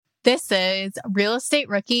This is Real Estate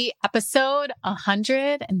Rookie, episode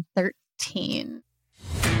 113.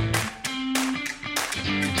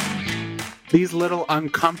 These little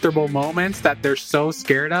uncomfortable moments that they're so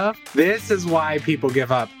scared of, this is why people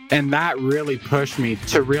give up. And that really pushed me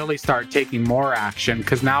to really start taking more action,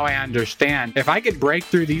 because now I understand if I could break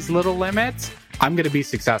through these little limits, I'm going to be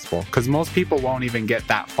successful, because most people won't even get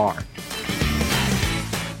that far.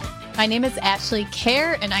 My name is Ashley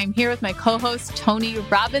Kerr, and I'm here with my co-host, Tony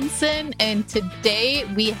Robinson. And today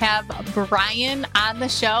we have Brian on the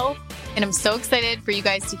show. And I'm so excited for you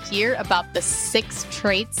guys to hear about the 6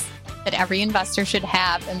 traits that every investor should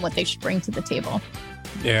have and what they should bring to the table.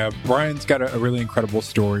 Yeah, Brian's got a really incredible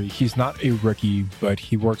story. He's not a rookie, but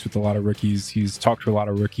he works with a lot of rookies. He's talked to a lot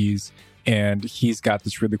of rookies, and he's got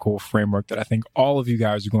this really cool framework that I think all of you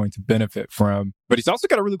guys are going to benefit from. But he's also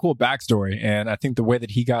got a really cool backstory. And I think the way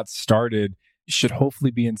that he got started should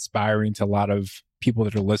hopefully be inspiring to a lot of people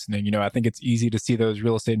that are listening. You know, I think it's easy to see those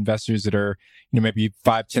real estate investors that are, maybe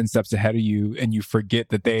 5-10 steps ahead of you, and you forget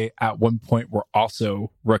that they at one point were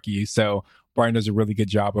also rookies. So Brian does a really good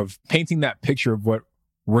job of painting that picture of what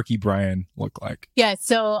rookie Brian looked like. Yeah.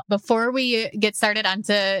 So before we get started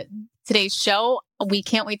onto today's show, we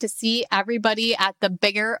can't wait to see everybody at the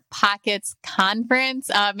Bigger Pockets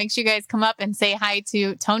conference. Make sure you guys come up and say hi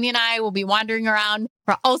to Tony and I. We'll be wandering around.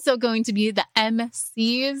 We're also going to be the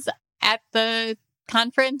MCs at the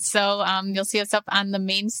conference. So you'll see us up on the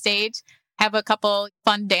main stage. Have a couple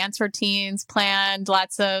fun dance routines planned,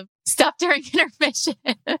 lots of stuff during intermission.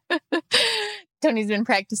 Tony's been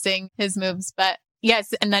practicing his moves, but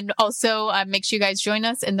yes. And then also make sure you guys join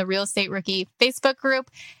us in the Real Estate Rookie Facebook group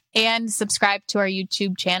and subscribe to our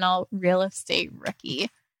YouTube channel, Real Estate Rookie.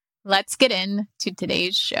 Let's get into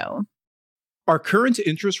today's show. Are current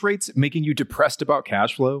interest rates making you depressed about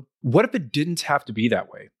cash flow? What if it didn't have to be that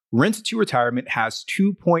way? Rent to Retirement has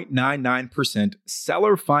 2.99%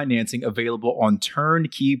 seller financing available on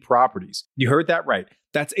turnkey properties. You heard that right.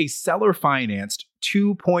 That's a seller financed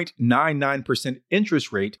 2.99%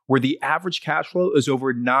 interest rate where the average cash flow is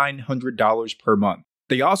over $900 per month.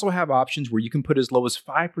 They also have options where you can put as low as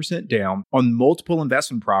 5% down on multiple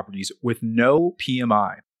investment properties with no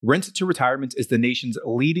PMI. Rent to Retirement is the nation's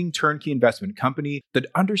leading turnkey investment company that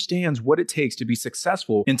understands what it takes to be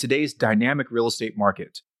successful in today's dynamic real estate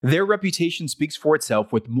market. Their reputation speaks for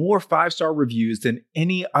itself with more 5-star reviews than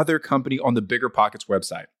any other company on the Bigger Pockets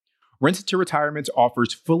website. Rent to Retirement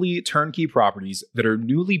offers fully turnkey properties that are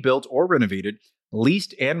newly built or renovated,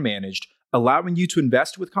 leased and managed, allowing you to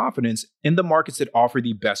invest with confidence in the markets that offer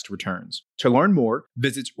the best returns. To learn more,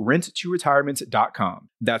 visit renttoretirement.com.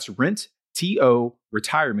 That's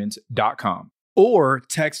renttoretirement.com. Or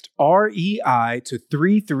text REI to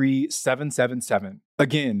 33777.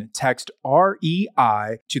 Again, text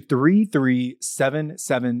REI to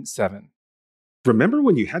 33777. Remember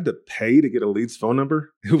when you had to pay to get a lead's phone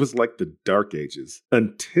number? It was like the dark ages,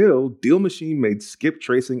 until Deal Machine made skip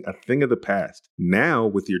tracing a thing of the past. Now,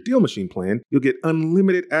 with your Deal Machine plan, you'll get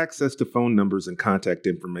unlimited access to phone numbers and contact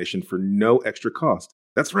information for no extra cost.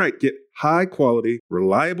 That's right, get high-quality,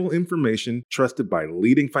 reliable information trusted by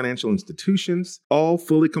leading financial institutions, all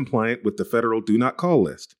fully compliant with the federal Do Not Call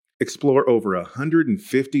list. Explore over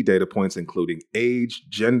 150 data points, including age,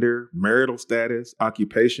 gender, marital status,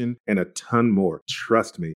 occupation, and a ton more.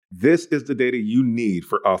 Trust me, this is the data you need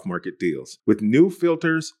for off-market deals. With new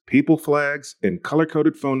filters, people flags, and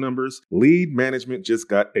color-coded phone numbers, lead management just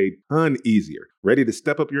got a ton easier. Ready to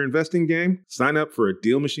step up your investing game? Sign up for a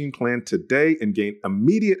Deal Machine plan today and gain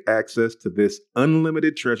immediate access to this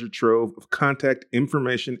unlimited treasure trove of contact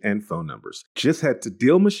information and phone numbers. Just head to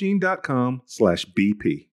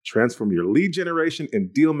DealMachine.com/BP. Transform your lead generation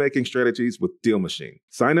and deal-making strategies with Deal Machine.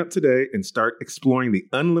 Sign up today and start exploring the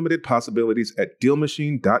unlimited possibilities at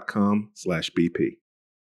DealMachine.com/BP.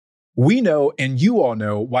 We know, and you all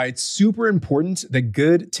know, why it's super important that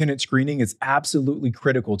good tenant screening is absolutely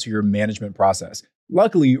critical to your management process.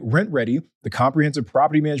 Luckily, RentRedi, the comprehensive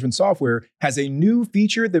property management software, has a new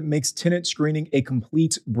feature that makes tenant screening a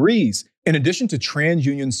complete breeze. In addition to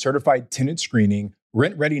TransUnion certified tenant screening,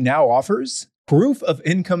 RentRedi now offers proof of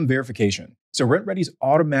income verification. So RentRedi's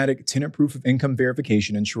automatic tenant proof of income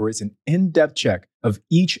verification ensures an in-depth check of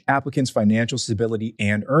each applicant's financial stability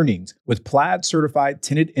and earnings. With Plaid certified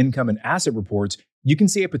tenant income and asset reports, you can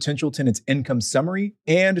see a potential tenant's income summary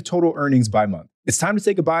and total earnings by month. It's time to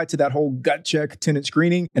say goodbye to that whole gut check tenant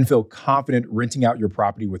screening and feel confident renting out your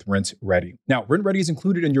property with RentRedi. Now, RentRedi is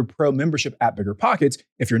included in your pro membership at Bigger Pockets.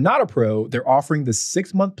 If you're not a pro, they're offering the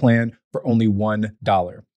 6-month plan for only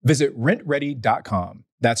 $1. Visit rentredi.com.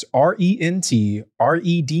 That's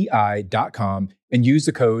RentRedi.com and use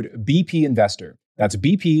the code BP Investor. That's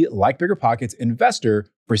BP, like BiggerPockets, investor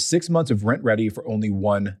for 6 months of rent ready for only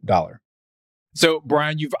 $1. So,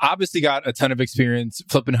 Brian, you've obviously got a ton of experience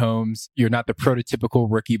flipping homes. You're not the prototypical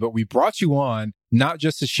rookie, but we brought you on not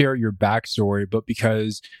just to share your backstory, but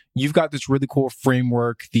because you've got this really cool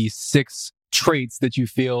framework, these 6 traits that you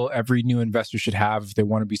feel every new investor should have if they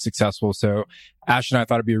want to be successful. So Ash and I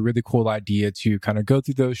thought it'd be a really cool idea to kind of go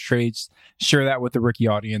through those traits, share that with the rookie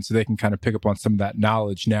audience so they can kind of pick up on some of that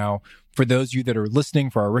knowledge. Now, for those of you that are listening,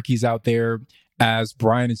 for our rookies out there, as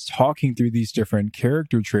Brian is talking through these different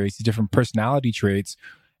character traits, these different personality traits,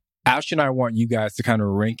 Ash and I want you guys to kind of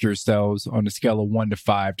rank yourselves on a scale of 1 to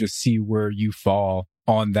 5 to see where you fall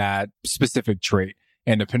on that specific trait.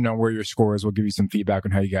 And depending on where your score is, we'll give you some feedback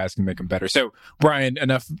on how you guys can make them better. So, Brian,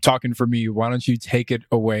 enough talking for me. Why don't you take it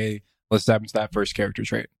away? Let's dive into that first character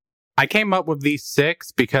trait. I came up with these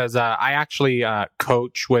 6 because I actually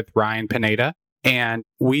coach with Ryan Pineda, and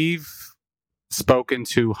we've spoken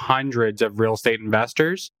to hundreds of real estate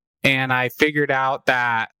investors. And I figured out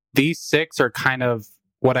that these 6 are kind of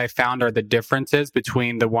what I found are the differences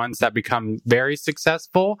between the ones that become very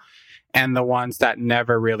successful and the ones that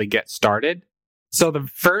never really get started. So the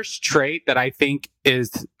first trait that I think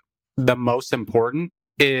is the most important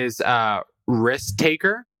is risk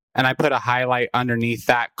taker. And I put a highlight underneath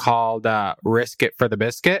that called risk it for the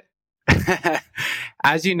biscuit.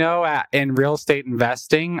 As you know, in real estate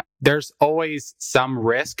investing, there's always some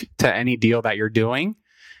risk to any deal that you're doing,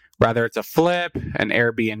 whether it's a flip, an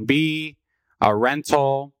Airbnb, a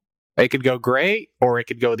rental. It could go great or it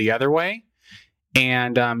could go the other way.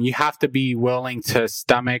 And you have to be willing to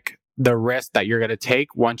stomach the risk that you're going to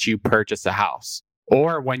take once you purchase a house,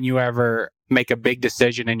 or when you ever make a big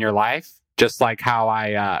decision in your life, just like how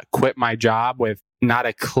I quit my job with not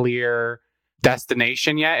a clear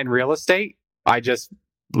destination yet in real estate. I just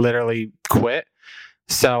literally quit.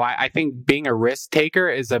 So I think being a risk taker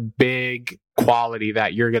is a big quality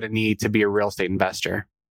that you're going to need to be a real estate investor.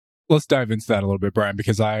 Let's dive into that a little bit, Brian,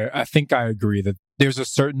 because I think I agree that there's a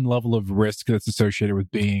certain level of risk that's associated with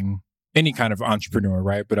being any kind of entrepreneur,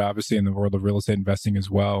 right? But obviously in the world of real estate investing as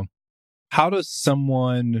well. How does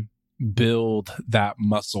someone build that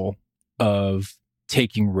muscle of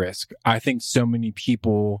taking risk? I think so many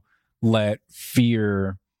people let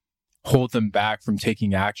fear hold them back from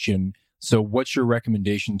taking action. So what's your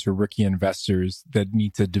recommendation to rookie investors that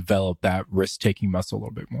need to develop that risk-taking muscle a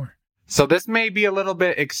little bit more? So this may be a little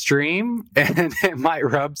bit extreme and it might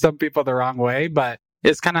rub some people the wrong way, but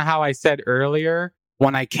it's kind of how I said earlier.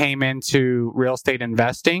 When I came into real estate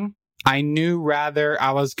investing, I knew rather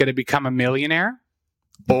I was going to become a millionaire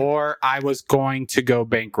or I was going to go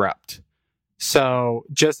bankrupt. So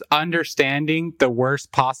just understanding the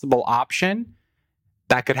worst possible option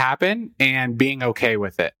that could happen and being okay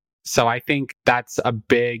with it. So I think that's a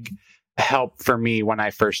big help for me when I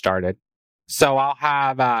first started. So I'll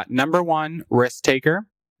have number 1, risk taker.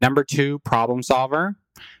 Number 2, problem solver.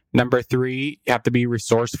 Number 3, you have to be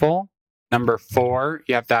resourceful. Number 4,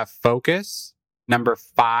 you have to have focus. Number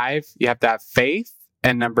 5, you have to have faith.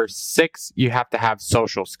 And number 6, you have to have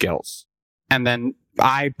social skills. And then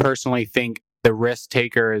I personally think the risk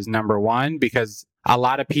taker is number 1 because a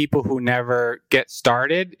lot of people who never get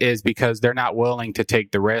started is because they're not willing to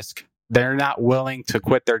take the risk. They're not willing to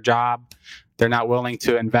quit their job. They're not willing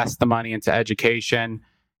to invest the money into education.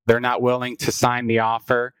 They're not willing to sign the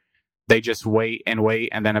offer. They just wait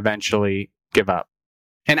and then eventually give up.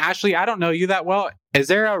 And Ashley, I don't know you that well. Is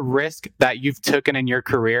there a risk that you've taken in your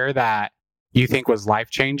career that you think was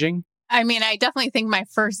life-changing? I mean, I definitely think my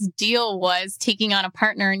first deal was taking on a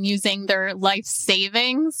partner and using their life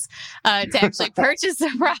savings to actually purchase a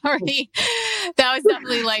property. That was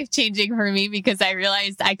definitely life-changing for me because I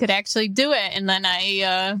realized I could actually do it. And then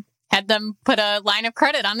I had them put a line of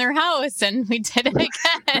credit on their house and we did it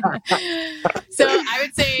again. So I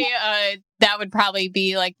would say that would probably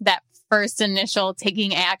be like that first initial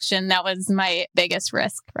taking action. That was my biggest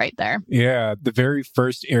risk right there. Yeah. The very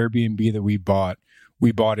first Airbnb that we bought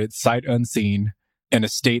it sight unseen in a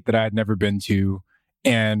state that I had never been to.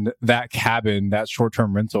 And that cabin, that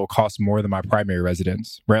short-term rental cost more than my primary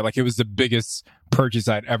residence, right? Like it was the biggest purchase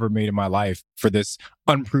I'd ever made in my life for this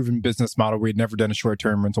unproven business model. We had never done a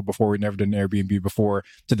short-term rental before. We'd never done an Airbnb before,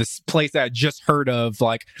 to this place that I just heard of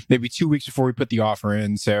like maybe 2 weeks before we put the offer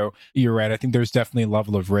in. So you're right. I think there's definitely a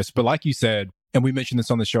level of risk. But like you said, and we mentioned this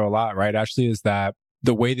on the show a lot, right? Actually, is that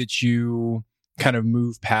the way that you kind of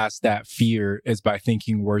move past that fear is by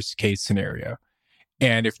thinking worst case scenario.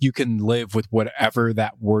 And if you can live with whatever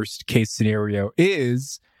that worst case scenario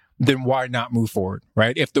is, then why not move forward,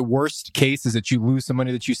 right? If the worst case is that you lose some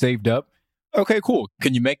money that you saved up, okay, cool.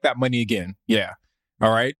 Can you make that money again? Yeah.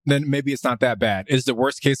 All right. Then maybe it's not that bad. Is the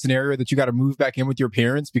worst case scenario that you got to move back in with your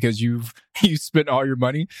parents because you spent all your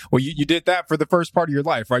money? Well, you did that for the first part of your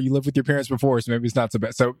life, right? You lived with your parents before, so maybe it's not so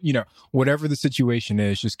bad. So, whatever the situation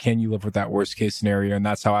is, just can you live with that worst case scenario? And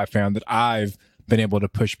that's how I found that I've been able to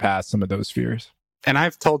push past some of those fears. And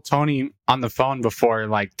I've told Tony on the phone before,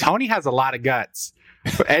 like, Tony has a lot of guts.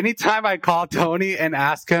 Anytime I call Tony and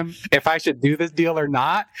ask him if I should do this deal or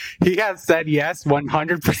not, he has said yes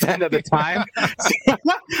 100% of the time.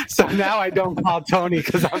 So now I don't call Tony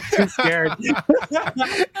because I'm too scared.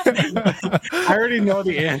 I already know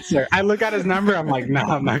the answer. I look at his number. I'm like, no,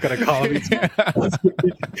 I'm not going to call him.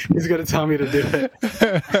 He's going to tell me to do it.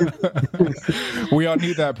 We all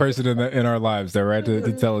need that person in our lives, though, right?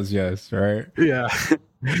 To tell us yes, right? Yeah.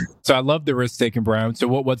 So I love the risk taking, Brian. So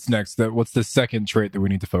what's next? What's the second trait that we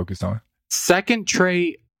need to focus on? Second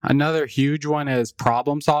trait, another huge one is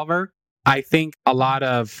problem solver. I think a lot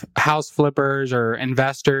of house flippers or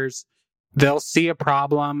investors, they'll see a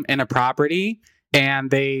problem in a property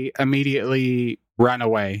and they immediately run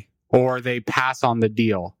away or they pass on the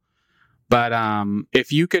deal. But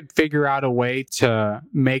if you could figure out a way to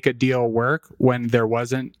make a deal work when there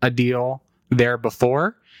wasn't a deal there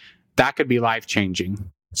before, that could be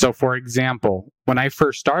life-changing. So, for example, when I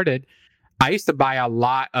first started, I used to buy a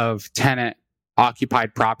lot of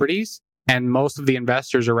tenant-occupied properties, and most of the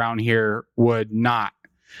investors around here would not.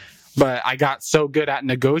 But I got so good at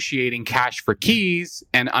negotiating cash for keys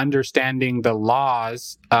and understanding the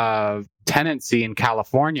laws of tenancy in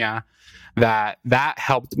California that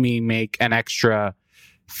helped me make an extra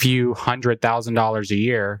few $100,000 a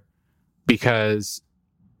year because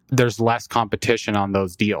there's less competition on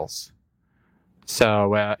those deals.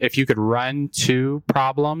 So if you could run to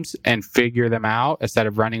problems and figure them out instead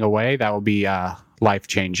of running away, that will be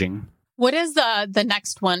life-changing. What is the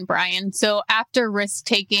next one, Brian? So after risk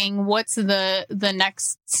taking, what's the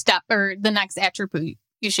next step or the next attribute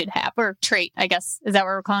you should have, or trait, I guess? Is that what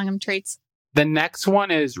we're calling them, traits? The next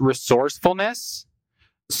one is resourcefulness.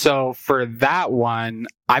 So for that one,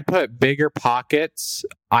 I put Bigger Pockets.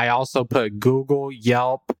 I also put Google,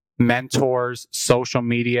 Yelp, mentors, social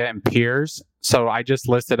media, and peers. So I just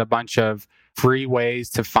listed a bunch of free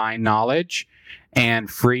ways to find knowledge and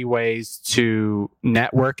free ways to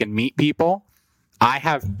network and meet people. I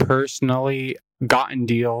have personally gotten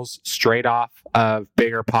deals straight off of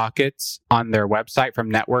Bigger Pockets on their website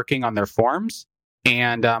from networking on their forums.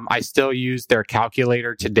 And I still use their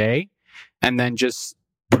calculator today. And then just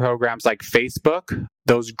programs like Facebook,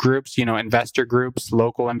 those groups, investor groups,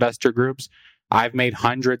 local investor groups. I've made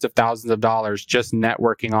hundreds of thousands of dollars just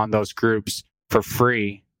networking on those groups for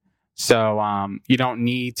free. So you don't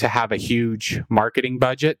need to have a huge marketing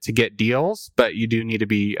budget to get deals, but you do need to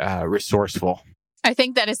be resourceful. I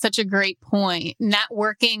think that is such a great point.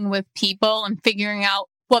 Networking with people and figuring out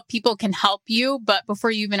what people can help you, but before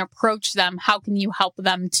you even approach them, how can you help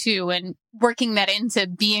them too? And working that into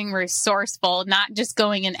being resourceful, not just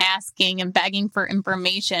going and asking and begging for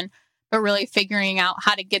information, but really figuring out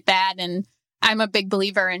how to get that. And I'm a big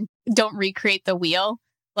believer in don't recreate the wheel.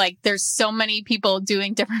 Like there's so many people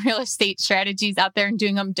doing different real estate strategies out there and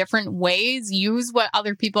doing them different ways. Use what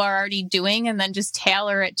other people are already doing and then just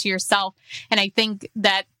tailor it to yourself. And I think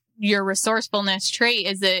that your resourcefulness trait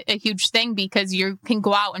is a huge thing because you can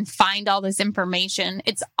go out and find all this information.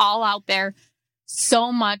 It's all out there.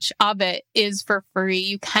 So much of it is for free.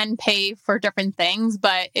 You can pay for different things,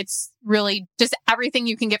 but it's really just everything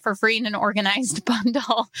you can get for free in an organized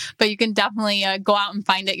bundle. But you can definitely go out and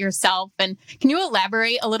find it yourself. And can you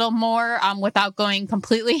elaborate a little more without going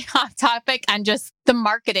completely off topic on just the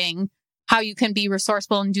marketing, how you can be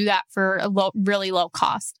resourceful and do that for a really low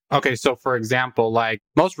cost? Okay, so for example, like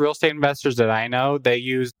most real estate investors that I know, they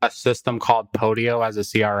use a system called Podio as a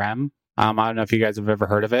CRM. I don't know if you guys have ever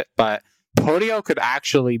heard of it, but Podio could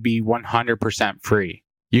actually be 100% free.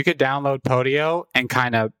 You could download Podio and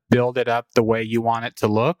kind of build it up the way you want it to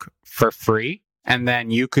look for free. And then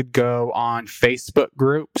you could go on Facebook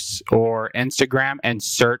groups or Instagram and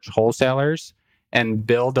search wholesalers and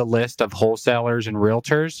build a list of wholesalers and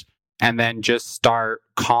realtors. And then just start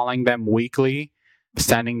calling them weekly,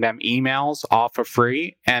 sending them emails all for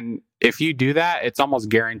free. And if you do that, it's almost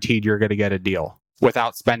guaranteed you're going to get a deal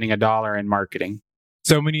without spending $1 in marketing.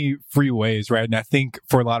 So many free ways, right? And I think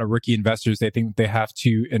for a lot of rookie investors, they think they have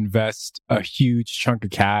to invest a huge chunk of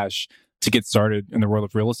cash to get started in the world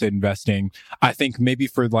of real estate investing. I think maybe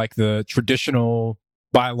for like the traditional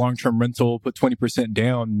buy a long-term rental, put 20%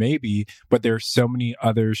 down, maybe, but there's so many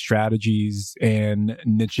other strategies and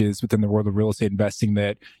niches within the world of real estate investing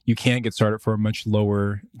that you can get started for a much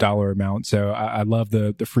lower dollar amount. So I love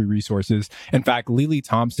the free resources. In fact, Lily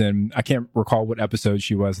Thompson, I can't recall what episode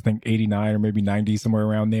she was, I think 89 or maybe 90, somewhere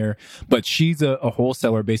around there, but she's a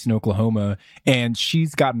wholesaler based in Oklahoma, and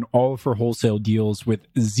she's gotten all of her wholesale deals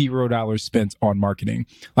with $0 spent on marketing.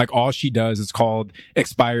 Like all she does is called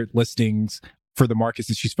expired listings for the markets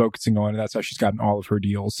that she's focusing on, and that's how she's gotten all of her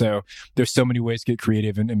deals. So there's so many ways to get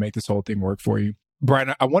creative and make this whole thing work for you.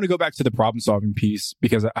 Brian, I want to go back to the problem solving piece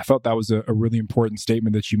because I felt that was a really important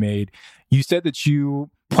statement that you made. You said that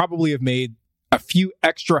you probably have made a few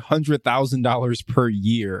extra $100,000 per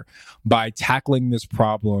year by tackling this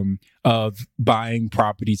problem of buying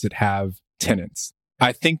properties that have tenants.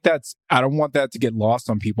 I think I don't want that to get lost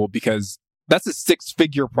on people because that's a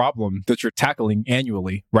 6-figure problem that you're tackling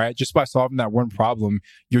annually, right? Just by solving that one problem,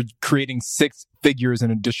 you're creating 6 figures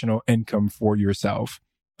in additional income for yourself.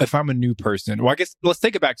 If I'm a new person, well, I guess let's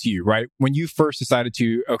take it back to you, right? When you first decided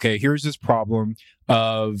to, okay, here's this problem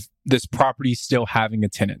of this property still having a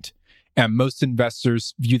tenant. And most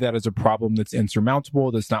investors view that as a problem that's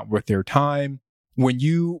insurmountable, that's not worth their time. When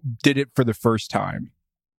you did it for the first time,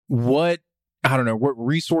 what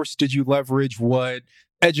resource did you leverage? What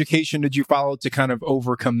education did you follow to kind of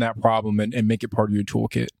overcome that problem and make it part of your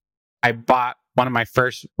toolkit? I bought one of my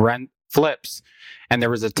first rent flips, and there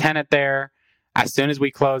was a tenant there. As soon as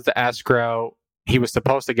we closed the escrow, he was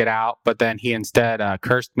supposed to get out, but then he instead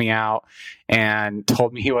cursed me out and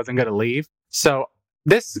told me he wasn't going to leave. So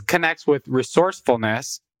this connects with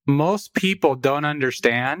resourcefulness. Most people don't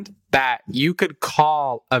understand that you could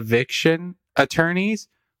call eviction attorneys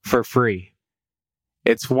for free.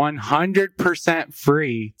 It's 100%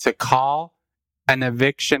 free to call an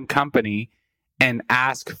eviction company and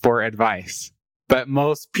ask for advice. But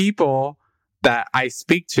most people that I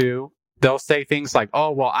speak to, they'll say things like, oh,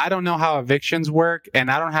 well, I don't know how evictions work and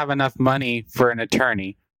I don't have enough money for an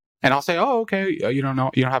attorney. And I'll say, oh, okay, you don't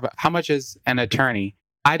know, how much is an attorney?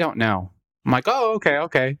 I don't know. I'm like, oh,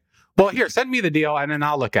 okay. Well, here, send me the deal and then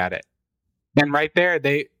I'll look at it. And right there,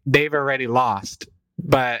 they've already lost.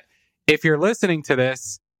 But if you're listening to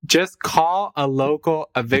this, just call a local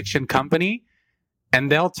eviction company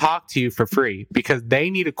and they'll talk to you for free because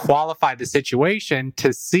they need to qualify the situation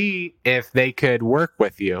to see if they could work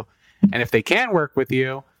with you. And if they can work with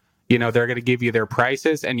you, they're going to give you their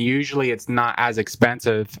prices. And usually it's not as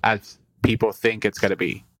expensive as people think it's going to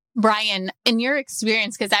be. Brian, in your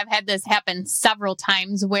experience, because I've had this happen several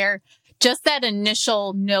times where just that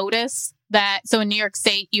initial notice so in New York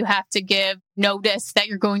State, you have to give notice that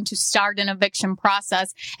you're going to start an eviction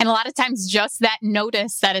process. And a lot of times just that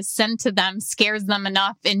notice that is sent to them scares them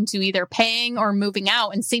enough into either paying or moving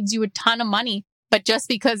out and saves you a ton of money. But just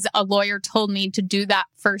because a lawyer told me to do that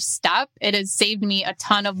first step, it has saved me a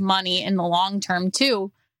ton of money in the long term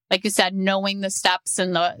too. Like you said, knowing the steps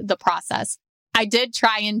and the process. I did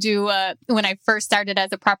try and do, when I first started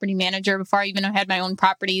as a property manager, before I even had my own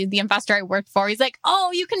property, the investor I worked for, he's like,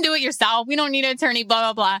 oh, you can do it yourself. We don't need an attorney, blah,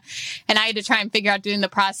 blah, blah. And I had to try and figure out doing the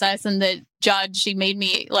process. And the judge, she made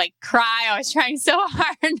me like cry. I was trying so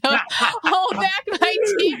hard to hold back my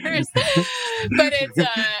tears. But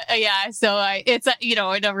it's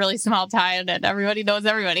in a really small town and everybody knows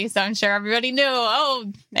everybody. So I'm sure everybody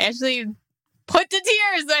knew, they actually put to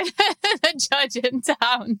tears the judge in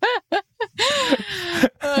town.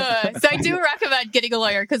 So I do recommend getting a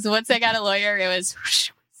lawyer because once I got a lawyer, it was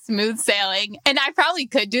smooth sailing. And I probably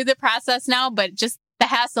could do the process now, but just the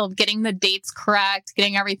hassle of getting the dates correct,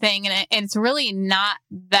 getting everything. And it's really not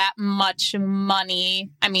that much money.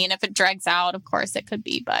 I mean, if it drags out, of course it could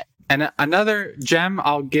be, but. And another gem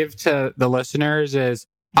I'll give to the listeners is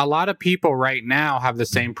a lot of people right now have the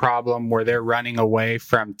same problem where they're running away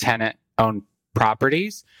from tenant-owned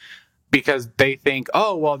properties because they think,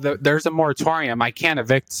 there's a moratorium. I can't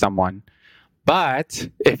evict someone. But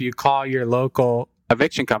if you call your local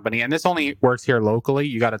eviction company, and this only works here locally,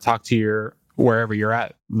 you got to talk to wherever you're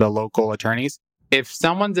at, the local attorneys. If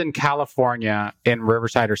someone's in California in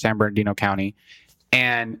Riverside or San Bernardino County,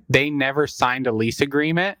 and they never signed a lease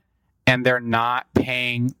agreement and they're not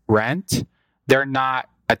paying rent, they're not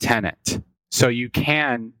a tenant. So you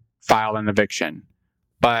can file an eviction.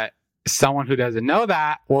 But someone who doesn't know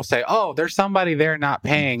that will say, there's somebody there not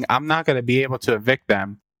paying. I'm not going to be able to evict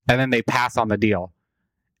them. And then they pass on the deal.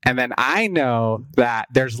 And then I know that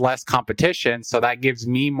there's less competition. So that gives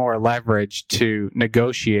me more leverage to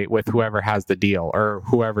negotiate with whoever has the deal or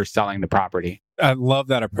whoever's selling the property. I love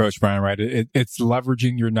that approach, Brian, right? It's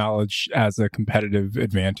leveraging your knowledge as a competitive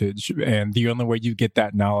advantage. And the only way you get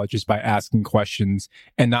that knowledge is by asking questions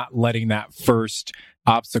and not letting that first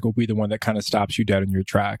obstacle be the one that kind of stops you dead in your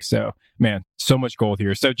track. So, man, so much gold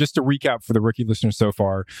here. So just to recap for the rookie listeners so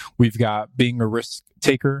far, we've got being a risk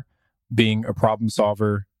taker, being a problem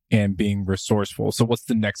solver, and being resourceful. So what's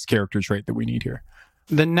the next character trait that we need here?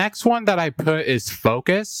 The next one that I put is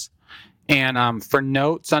focus. And for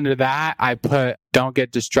notes under that, I put don't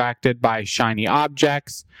get distracted by shiny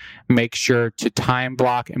objects, make sure to time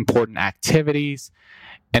block important activities,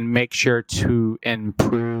 and make sure to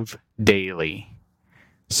improve daily.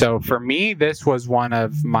 So for me, this was one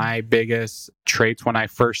of my biggest traits when I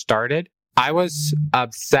first started. I was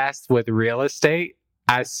obsessed with real estate.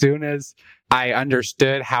 As soon as I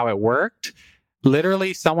understood how it worked,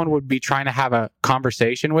 literally someone would be trying to have a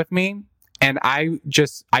conversation with me and I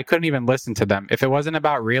couldn't even listen to them. If it wasn't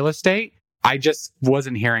about real estate, I just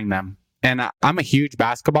wasn't hearing them. And I'm a huge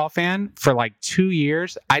basketball fan. For like 2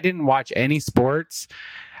 years, I didn't watch any sports.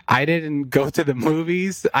 I didn't go to the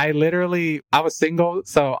movies. I was single.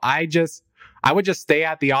 So I would just stay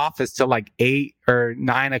at the office till like 8 or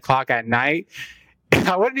 9 o'clock at night.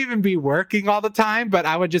 I wouldn't even be working all the time, but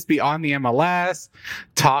I would just be on the MLS,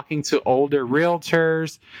 talking to older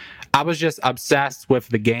realtors. I was just obsessed with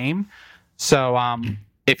the game. So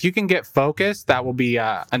if you can get focused, that will be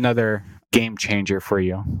another game changer for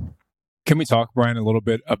you. Can we talk, Brian, a little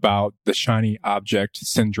bit about the shiny object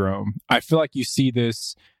syndrome? I feel like you see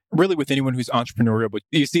this really with anyone who's entrepreneurial, but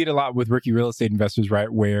you see it a lot with rookie real estate investors,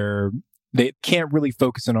 right? Where they can't really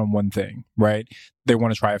focus in on one thing, right? They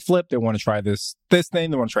want to try a flip. They want to try this thing.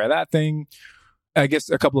 They want to try that thing. I guess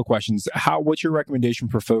a couple of questions. What's your recommendation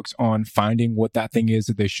for folks on finding what that thing is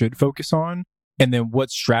that they should focus on? And then what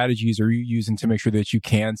strategies are you using to make sure that you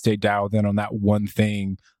can stay dialed in on that one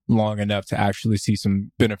thing long enough to actually see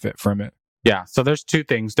some benefit from it? Yeah. So there's two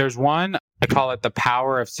things. There's one, I call it the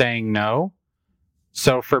power of saying no.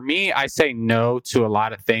 So for me, I say no to a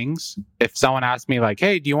lot of things. If someone asks me like,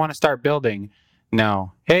 hey, do you want to start building?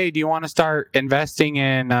 No. Hey, do you want to start investing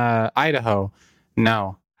in Idaho?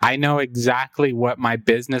 No. I know exactly what my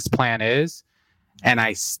business plan is and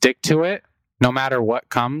I stick to it no matter what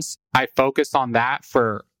comes. I focus on that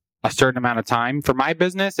for a certain amount of time. For my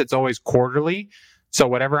business, it's always quarterly. So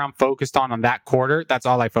whatever I'm focused on that quarter, that's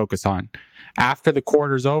all I focus on. After the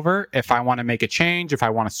quarter's over, if I want to make a change, if I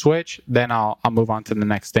want to switch, then I'll move on to the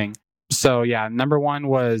next thing. So yeah, number one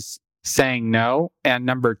was saying no. And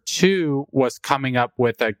number two was coming up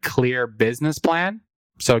with a clear business plan.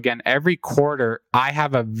 So again, every quarter, I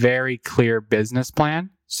have a very clear business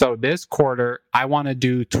plan. So this quarter, I want to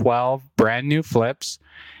do 12 brand new flips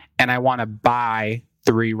and I want to buy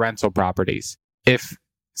 3 rental properties. If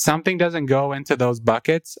something doesn't go into those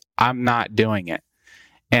buckets, I'm not doing it.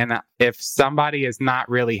 And if somebody is not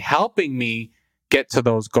really helping me get to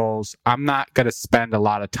those goals, I'm not going to spend a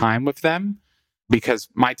lot of time with them because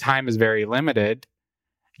my time is very limited.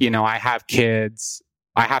 You know, I have kids.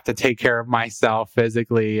 I have to take care of myself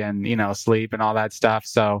physically and, sleep and all that stuff.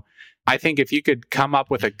 So I think if you could come up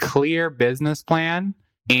with a clear business plan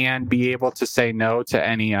and be able to say no to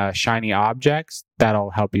any shiny objects,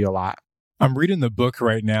 that'll help you a lot. I'm reading the book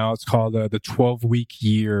right now. It's called The 12-Week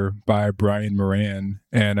Year by Brian Moran,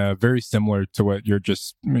 and very similar to what you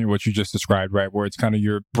just described, right? Where it's kind of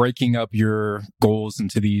you're breaking up your goals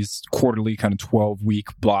into these quarterly kind of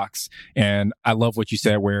 12-week blocks. And I love what you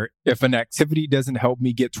said, where if an activity doesn't help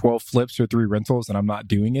me get 12 flips or 3 rentals and I'm not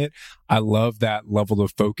doing it, I love that level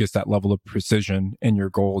of focus, that level of precision in your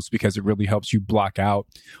goals, because it really helps you block out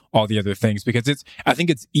all the other things. Because I think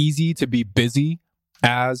it's easy to be busy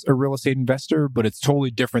as a real estate investor, but it's a totally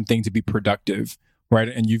different thing to be productive, right?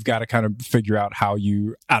 And you've got to kind of figure out how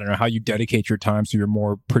you dedicate your time so you're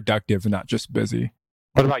more productive and not just busy.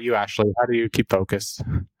 What about you, Ashley? How do you keep focused?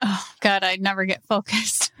 Oh, God, I'd never get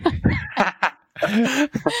focused.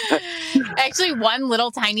 Actually, one little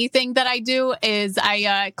tiny thing that I do is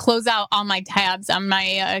I close out all my tabs on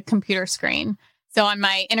my computer screen. So on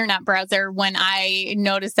my internet browser, when I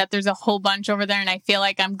notice that there's a whole bunch over there and I feel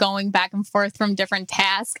like I'm going back and forth from different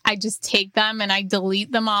tasks, I just take them and I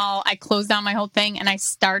delete them all. I close down my whole thing and I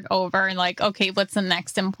start over and like, okay, what's the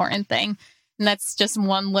next important thing? And that's just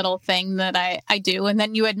one little thing that I do. And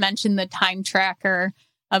then you had mentioned the time tracker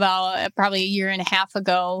about probably a year and a half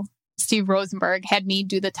ago. Steve Rosenberg had me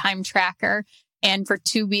do the time tracker. And for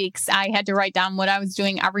 2 weeks, I had to write down what I was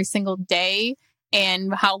doing every single day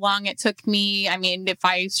and how long it took me. I mean, if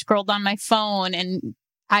I scrolled on my phone, and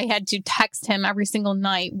I had to text him every single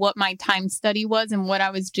night what my time study was and what I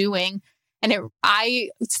was doing. And I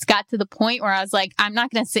got to the point where I was like, I'm not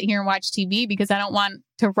going to sit here and watch TV because I don't want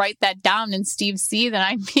to write that down and Steve see that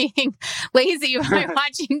I'm being lazy by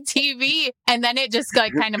watching TV. And then it just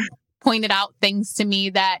like kind of pointed out things to me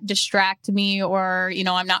that distract me or,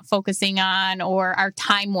 I'm not focusing on or are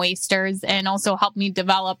time wasters, and also helped me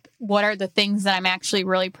develop what are the things that I'm actually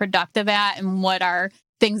really productive at and what are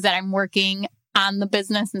things that I'm working on the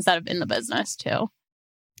business instead of in the business too.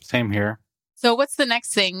 Same here. So what's the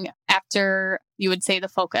next thing after you would say the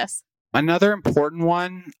focus? Another important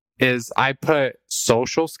one is I put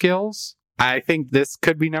social skills. I think this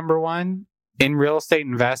could be number one. In real estate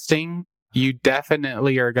investing, you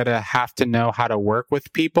definitely are going to have to know how to work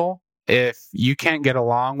with people. If you can't get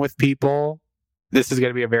along with people, this is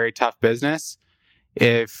going to be a very tough business.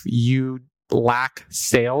 If you lack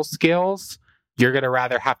sales skills, you're going to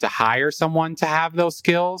rather have to hire someone to have those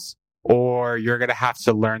skills, or you're going to have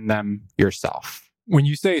to learn them yourself. When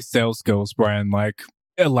you say sales skills, Brian, like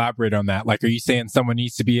elaborate on that. Like, are you saying someone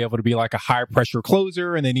needs to be able to be like a high pressure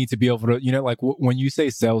closer and they need to be able to, like when you say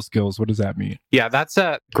sales skills, what does that mean? Yeah, that's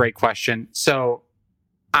a great question. So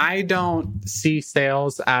I don't see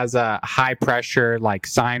sales as a high pressure, like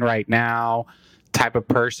sign right now type of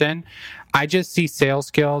person. I just see sales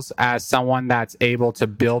skills as someone that's able to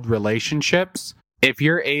build relationships. If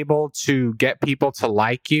you're able to get people to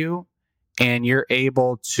like you and you're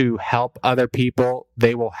able to help other people,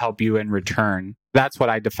 they will help you in return. That's what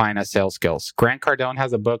I define as sales skills. Grant Cardone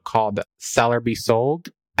has a book called Sell or Be Sold.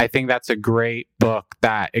 I think that's a great book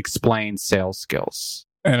that explains sales skills.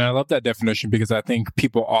 And I love that definition because I think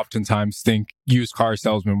people oftentimes think used car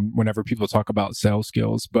salesman whenever people talk about sales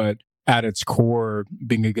skills. But at its core,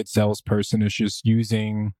 being a good salesperson is just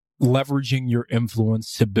leveraging your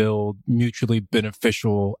influence to build mutually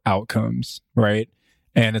beneficial outcomes, right?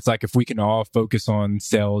 And it's like, if we can all focus on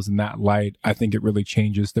sales in that light, I think it really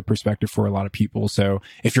changes the perspective for a lot of people. So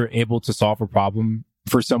if you're able to solve a problem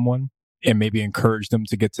for someone and maybe encourage them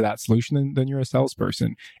to get to that solution, then you're a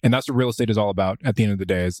salesperson. And that's what real estate is all about at the end of the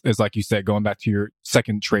day, is like you said, going back to your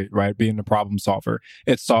second trait, right? Being a problem solver.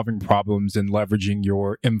 It's solving problems and leveraging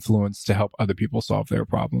your influence to help other people solve their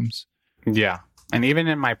problems. Yeah. And even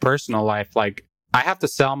in my personal life, like, I have to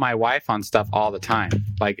sell my wife on stuff all the time.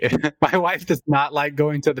 Like, my wife does not like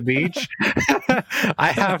going to the beach.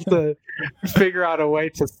 I have to figure out a way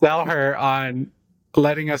to sell her on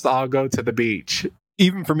letting us all go to the beach.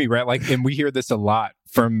 Even for me, right? Like, and we hear this a lot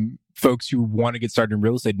from folks who want to get started in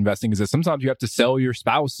real estate investing, is that sometimes you have to sell your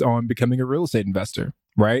spouse on becoming a real estate investor,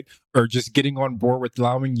 right? Or just getting on board with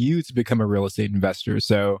allowing you to become a real estate investor.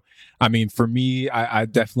 So, I mean, for me, I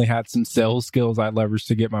definitely had some sales skills I leveraged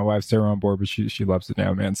to get my wife Sarah on board, but she loves it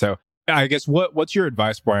now, man. So I guess what's your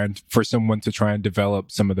advice, Brian, for someone to try and develop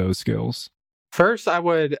some of those skills? First, I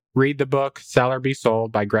would read the book Sell or Be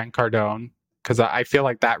Sold by Grant Cardone, because I feel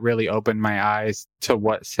like that really opened my eyes to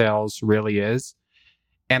what sales really is.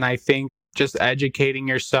 And I think just educating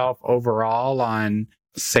yourself overall on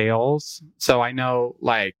sales. So I know,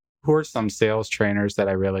 like, who are some sales trainers that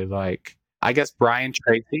I really like? I guess Brian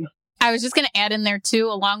Tracy. I was just going to add in there too,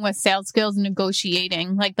 along with sales skills,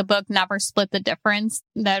 negotiating, like the book Never Split the Difference.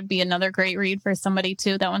 That'd be another great read for somebody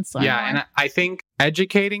too that wants to learn more. And I think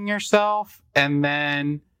educating yourself, and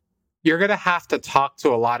then you're going to have to talk to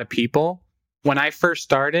a lot of people. When I first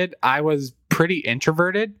started, I was pretty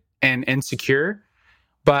introverted and insecure,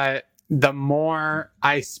 but the more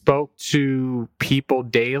I spoke to people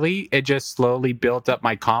daily, it just slowly built up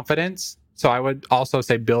my confidence. So I would also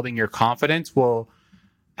say building your confidence will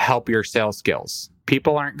help your sales skills.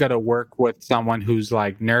 People aren't going to work with someone who's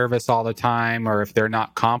like nervous all the time, or if they're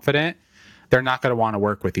not confident, they're not going to want to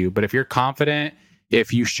work with you. But if you're confident,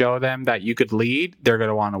 if you show them that you could lead, they're going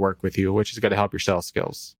to want to work with you, which is going to help your sales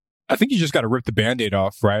skills. I think you just got to rip the Band-Aid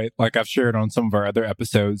off, right? Like I've shared on some of our other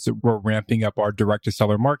episodes, we're ramping up our direct to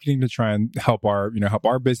seller marketing to try and help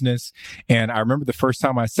our business. And I remember the first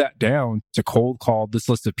time I sat down to cold call this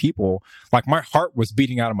list of people, like my heart was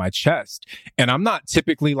beating out of my chest. And I'm not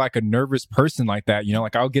typically like a nervous person like that.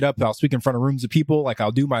 Like I'll get up, I'll speak in front of rooms of people, like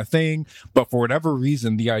I'll do my thing. But for whatever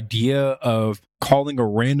reason, the idea of calling a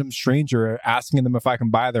random stranger, asking them if I can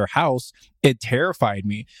buy their house, it terrified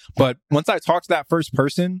me. But once I talked to that first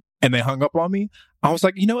person and they hung up on me, I was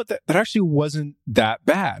like, you know what, that actually wasn't that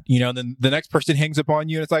bad. And then the next person hangs up on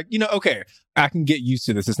you and it's like, okay, I can get used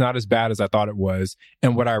to this. It's not as bad as I thought it was.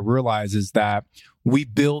 And what I realized is that we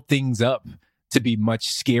build things up to be much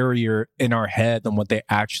scarier in our head than what they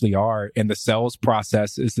actually are. And the sales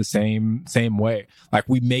process is the same way. Like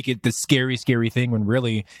we make it the scary thing when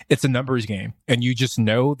really it's a numbers game. And you just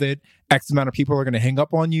know that X amount of people are going to hang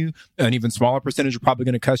up on you. An even smaller percentage are probably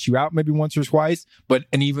going to cuss you out maybe once or twice, but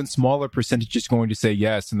an even smaller percentage is going to say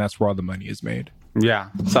yes. And that's where all the money is made. Yeah.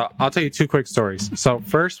 So I'll tell you 2 quick stories. So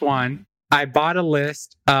first one, I bought a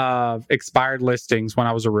list of expired listings when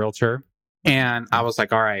I was a realtor. And I was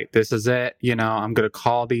like, all right, this is it. You know, I'm going to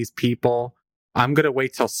call these people. I'm going to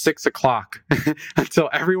wait till 6 o'clock until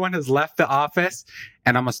everyone has left the office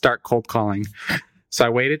and I'm going to start cold calling. So I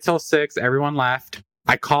waited till 6. Everyone left.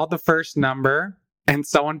 I called the first number and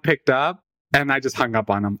someone picked up and I just hung up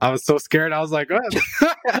on them. I was so scared. I was like, oh.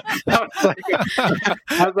 I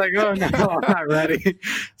was like, oh no, I'm not ready.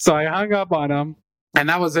 So I hung up on them. And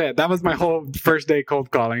that was it. That was my whole first day cold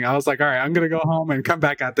calling. I was like, all right, I'm going to go home and come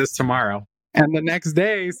back at this tomorrow. And the next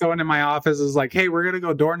day, someone in my office was like, hey, we're going to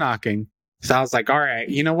go door knocking. So I was like, all right,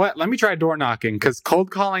 you know what? Let me try door knocking because cold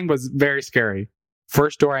calling was very scary.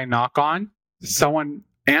 First door I knock on, someone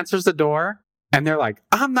answers the door and they're like,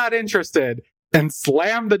 I'm not interested, and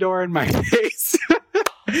slam the door in my face.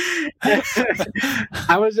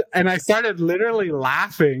 I started literally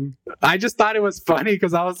laughing. I just thought it was funny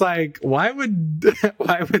because I was like, why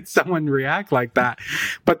would someone react like that?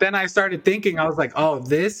 But then I started thinking, I was like, oh,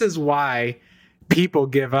 this is why people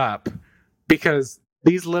give up, because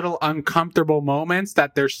these little uncomfortable moments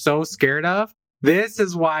that they're so scared of, this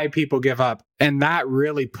is why people give up. And that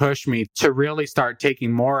really pushed me to really start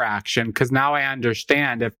taking more action, because now I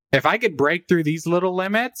understand if I could break through these little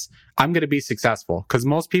limits, I'm going to be successful, because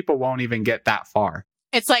most people won't even get that far.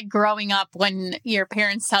 It's like growing up when your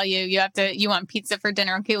parents tell you you want pizza for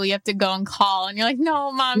dinner. Okay, well, you have to go and call. And you're like,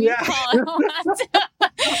 no, Mom, you call. I don't want to.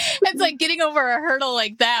 It's like getting over a hurdle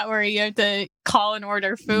like that where you have to call and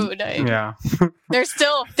order food. Yeah. There's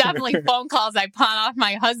still definitely phone calls I pawn off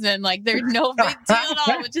my husband. Like, there's no big deal at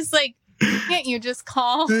all. But just like, can't you just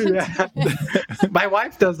call? Yeah. My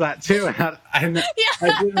wife does that too. And I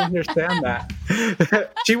didn't understand that.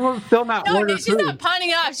 She will still not order she's food. Not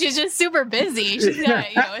pawning off. She's just super busy. She's got,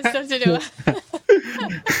 it's stuff to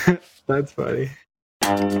do. That's funny.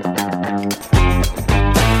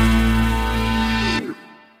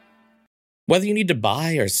 Whether you need to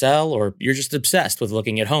buy or sell, or you're just obsessed with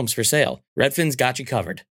looking at homes for sale, Redfin's got you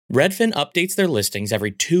covered. Redfin updates their listings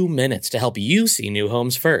every 2 minutes to help you see new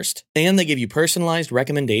homes first. And they give you personalized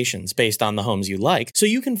recommendations based on the homes you like, so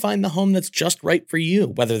you can find the home that's just right for you,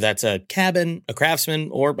 whether that's a cabin, a Craftsman,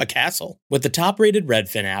 or a castle. With the top-rated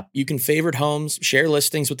Redfin app, you can favorite homes, share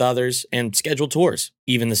listings with others, and schedule tours,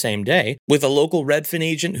 even the same day, with a local Redfin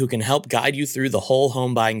agent who can help guide you through the whole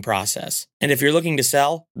home buying process. And if you're looking to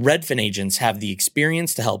sell, Redfin agents have the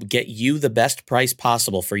experience to help get you the best price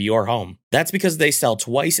possible for your home. That's because they sell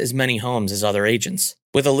twice as many homes as other agents.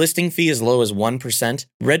 With a listing fee as low as 1%,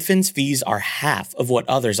 Redfin's fees are half of what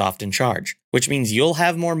others often charge, which means you'll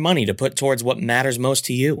have more money to put towards what matters most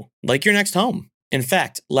to you, like your next home. In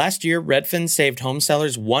fact, last year, Redfin saved home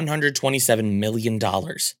sellers $127 million.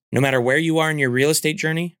 No matter where you are in your real estate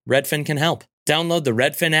journey, Redfin can help. Download the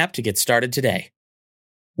Redfin app to get started today.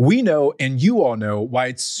 We know, and you all know, why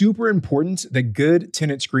it's super important that good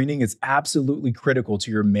tenant screening is absolutely critical to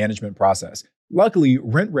your management process. Luckily,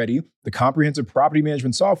 RentRedi, the comprehensive property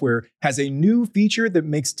management software, has a new feature that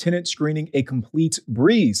makes tenant screening a complete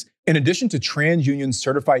breeze. In addition to TransUnion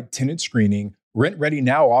certified tenant screening, RentRedi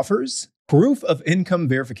now offers proof of income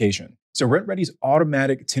verification. So RentRedi's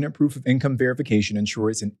automatic tenant proof of income verification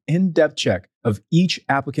ensures an in-depth check of each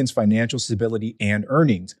applicant's financial stability and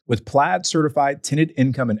earnings. With Plaid certified tenant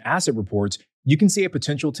income and asset reports, you can see a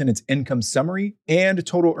potential tenant's income summary and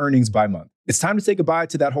total earnings by month. It's time to say goodbye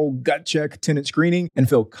to that whole gut check tenant screening and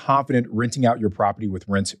feel confident renting out your property with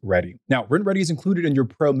RentRedi. Now, RentRedi is included in your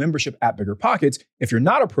pro membership at BiggerPockets. If you're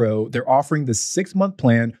not a pro, they're offering the 6-month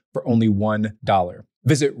plan for only $1.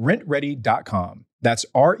 Visit rentredi.com. That's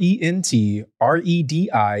RentRedi.com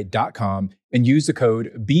and use the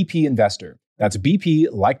code BP Investor. That's BP,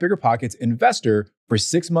 like BiggerPockets, Investor for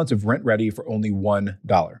 6 months of RentRedi for only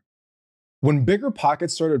 $1. When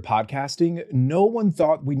BiggerPockets started podcasting, no one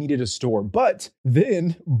thought we needed a store, but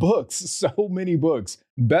then books, so many books,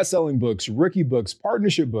 best-selling books, rookie books,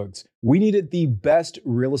 partnership books. We needed the best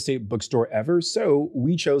real estate bookstore ever, so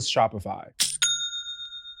we chose Shopify.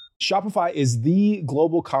 Shopify is the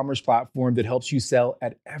global commerce platform that helps you sell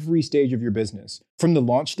at every stage of your business. From the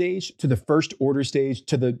launch stage to the first order stage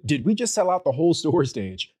to the did we just sell out the whole store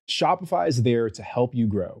stage? Shopify is there to help you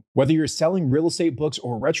grow. Whether you're selling real estate books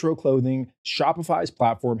or retro clothing, Shopify's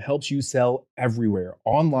platform helps you sell everywhere,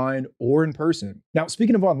 online or in person. Now,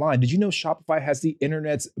 speaking of online, did you know Shopify has the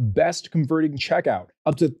internet's best converting checkout,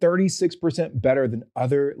 up to 36% better than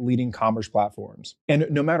other leading commerce platforms? And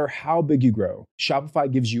no matter how big you grow,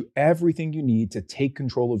 Shopify gives you everything you need to take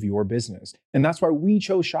control of your business. And that's why we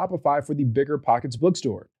chose Shopify for the Bigger Pockets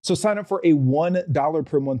bookstore. So sign up for a $1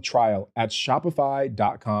 per month trial at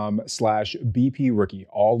shopify.com/BPRookie,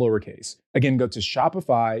 all lowercase. Again, go to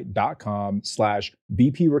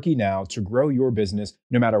shopify.com/BPRookie now to grow your business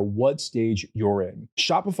no matter what stage you're in.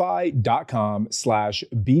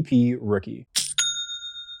 Shopify.com/BPRookie.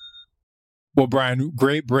 Well, Brian,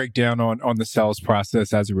 great breakdown on the sales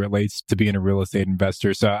process as it relates to being a real estate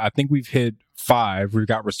investor. So I think we've hit 5. We've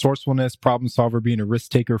got resourcefulness, problem solver, being a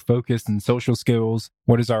risk taker, focused, and social skills.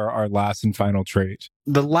 What is our last and final trait?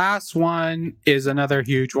 The last one is another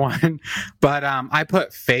huge one, but I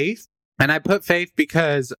put faith. And I put faith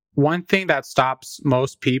because one thing that stops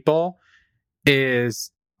most people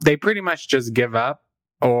is they pretty much just give up,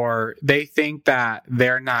 or they think that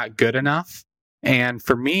they're not good enough. And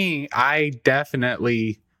for me, I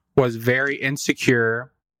definitely was very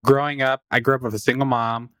insecure growing up. I grew up with a single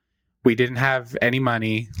mom. We didn't have any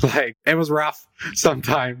money. Like, it was rough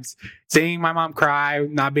sometimes. Seeing my mom cry,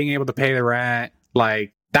 not being able to pay the rent,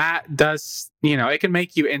 like that does, it can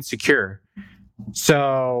make you insecure.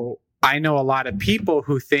 So I know a lot of people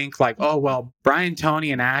who think like, oh, well, Brian,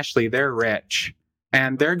 Tony, and Ashley, they're rich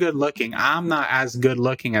and they're good looking. I'm not as good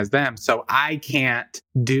looking as them, so I can't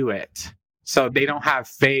do it. So they don't have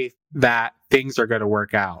faith that things are going to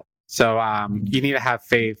work out. So you need to have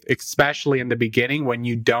faith, especially in the beginning when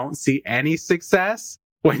you don't see any success,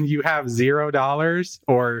 when you have $0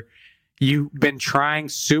 or you've been trying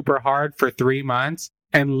super hard for 3 months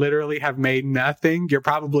and literally have made nothing. You're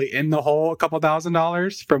probably in the hole a couple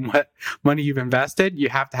 $1,000s from what money you've invested. You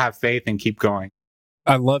have to have faith and keep going.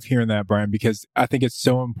 I love hearing that, Brian, because I think it's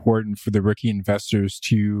so important for the rookie investors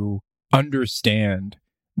to understand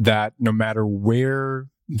that no matter where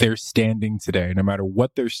they're standing today, no matter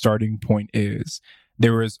what their starting point is,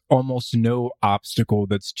 there is almost no obstacle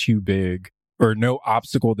that's too big or no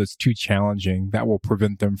obstacle that's too challenging that will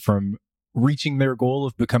prevent them from reaching their goal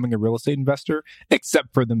of becoming a real estate investor,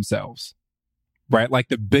 except for themselves, right? Like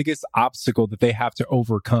the biggest obstacle that they have to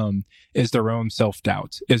overcome is their own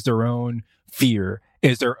self-doubt, is their own fear,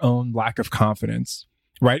 is their own lack of confidence.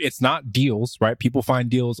 Right? It's not deals, right? People find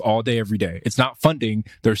deals all day, every day. It's not funding.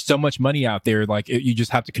 There's so much money out there. Like you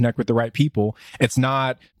just have to connect with the right people. It's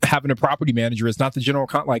not having a property manager. It's not the general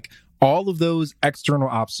like all of those external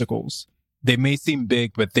obstacles. They may seem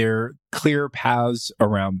big, but they're clear paths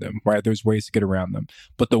around them, right? There's ways to get around them.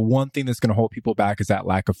 But the one thing that's going to hold people back is that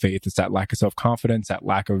lack of faith. It's that lack of self-confidence, that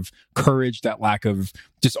lack of courage, that lack of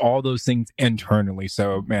just all those things internally.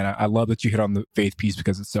 So, man, I love that you hit on the faith piece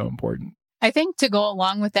because it's so important. I think to go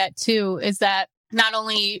along with that too is that not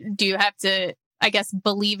only do you have to, I guess,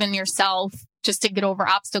 believe in yourself just to get over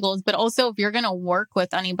obstacles, but also if you're going to work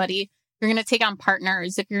with anybody, you're going to take on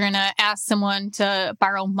partners. If you're going to ask someone to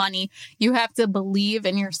borrow money, you have to believe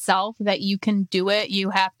in yourself that you can do it.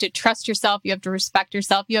 You have to trust yourself. You have to respect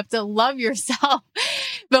yourself. You have to love yourself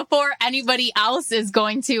before anybody else is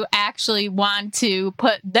going to actually want to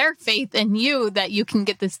put their faith in you that you can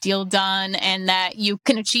get this deal done and that you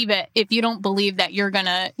can achieve it. If you don't believe that you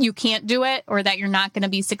can't do it or that you're not going to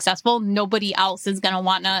be successful, nobody else is going to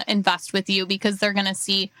want to invest with you because they're going to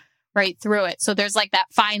see right through it. So there's like that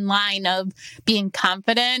fine line of being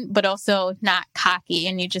confident, but also not cocky.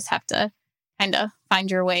 And you just have to kind of find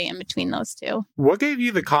your way in between those two. What gave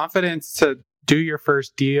you the confidence to do your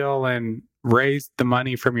first deal and raise the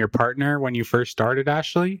money from your partner when you first started,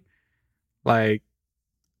 Ashley? Like,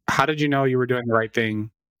 how did you know you were doing the right thing?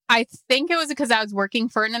 I think it was because I was working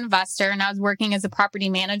for an investor and I was working as a property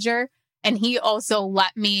manager. And he also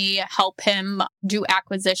let me help him do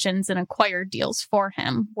acquisitions and acquire deals for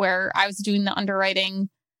him, where I was doing the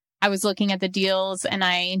underwriting. I was looking at the deals and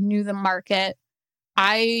I knew the market.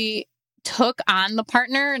 I took on the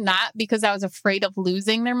partner, not because I was afraid of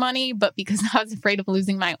losing their money, but because I was afraid of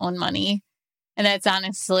losing my own money. And that's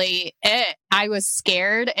honestly it. I was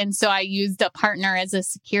scared. And so I used a partner as a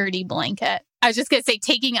security blanket. I was just going to say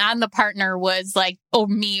taking on the partner was like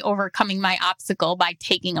me overcoming my obstacle by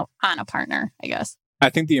taking on a partner, I guess. I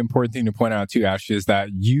think the important thing to point out too, Ashley, is that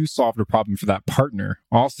you solved a problem for that partner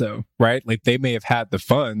also, right? Like they may have had the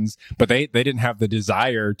funds, but they didn't have the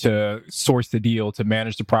desire to source the deal, to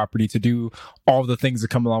manage the property, to do all the things that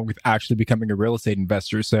come along with actually becoming a real estate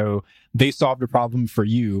investor. So they solved a problem for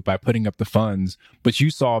you by putting up the funds, but you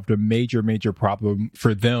solved a major, major problem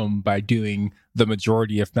for them by doing the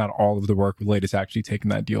majority, if not all of the work related to actually taking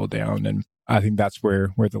that deal down. And I think that's where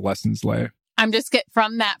the lessons lay. I'm just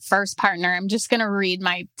from that first partner, I'm just going to read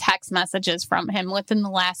my text messages from him within the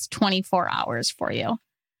last 24 hours for you.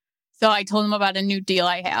 So I told him about a new deal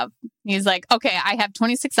I have. He's like, okay, I have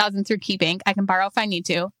 $26,000 through KeyBank. I can borrow if I need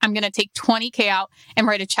to. I'm going to take $20,000 out and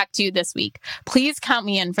write a check to you this week. Please count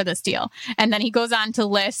me in for this deal. And then he goes on to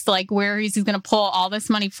list like where he's going to pull all this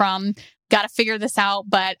money from. Got to figure this out,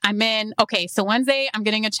 but I'm in. Okay, so Wednesday, I'm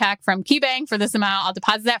getting a check from KeyBank for this amount. I'll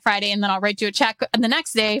deposit that Friday, and then I'll write you a check the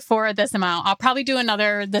next day for this amount. I'll probably do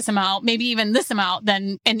another this amount, maybe even this amount,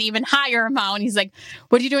 then an even higher amount. And he's like,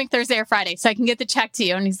 what are you doing Thursday or Friday? So I can get the check to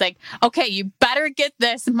you. And he's like, okay, you better get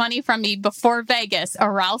this money from me before Vegas,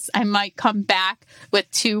 or else I might come back with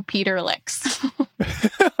 2 Peter Licks.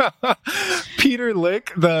 Peter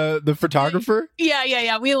Lick, the photographer?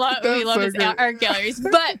 Yeah. We love so his art galleries,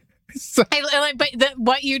 but.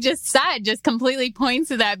 What you just said just completely points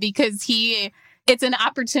to that, because it's an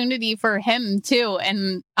opportunity for him too.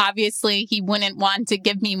 And obviously he wouldn't want to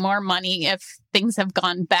give me more money if things have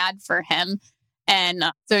gone bad for him. And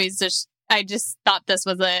so I just thought this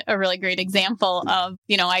was a really great example of,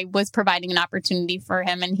 I was providing an opportunity for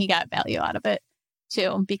him and he got value out of it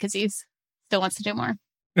too, because he still wants to do more.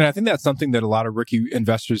 And I think that's something that a lot of rookie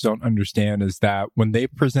investors don't understand, is that when they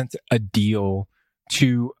present a deal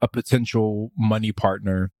to a potential money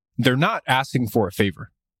partner, they're not asking for a favor,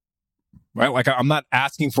 right? Like I'm not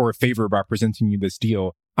asking for a favor by presenting you this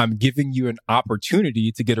deal. I'm giving you an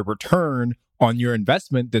opportunity to get a return on your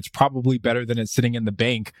investment that's probably better than it's sitting in the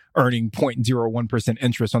bank earning 0.01%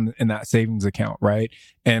 interest in that savings account, right?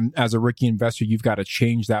 And as a rookie investor, you've got to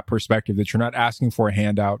change that perspective, that you're not asking for a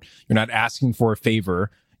handout. You're not asking for a favor.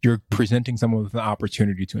 You're presenting someone with an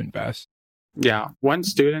opportunity to invest. Yeah. One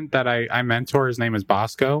student that I mentor, his name is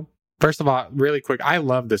Bosco. First of all, really quick, I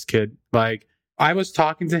love this kid. Like, I was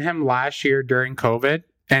talking to him last year during COVID,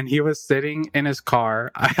 and he was sitting in his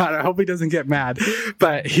car. I hope he doesn't get mad,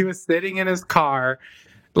 but he was sitting in his car,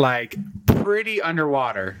 like pretty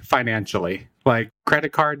underwater financially, like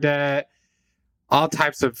credit card debt, all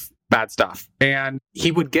types of bad stuff. And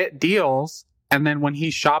he would get deals. And then when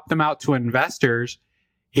he shopped them out to investors,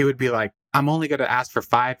 he would be like, I'm only going to ask for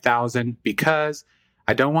 $5,000 because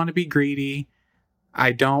I don't want to be greedy.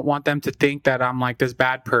 I don't want them to think that I'm like this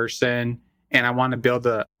bad person, and I want to build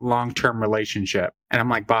a long-term relationship. And I'm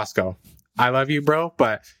like, Bosco, I love you, bro,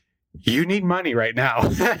 but you need money right now.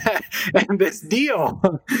 And this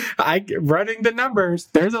deal, running the numbers,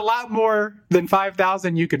 there's a lot more than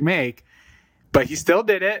 $5,000 you could make, but he still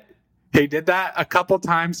did it. He did that a couple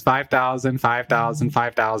times, $5,000, $5,000,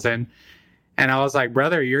 $5,000. And I was like,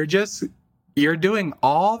 brother, you're doing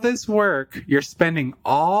all this work. You're spending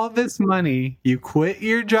all this money. You quit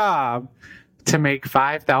your job to make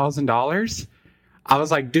 $5,000. I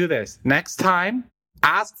was like, do this. Next time,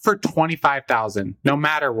 ask for $25,000, no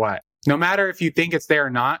matter what. No matter if you think it's there or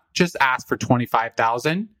not, just ask for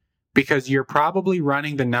 $25,000, because you're probably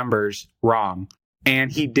running the numbers wrong.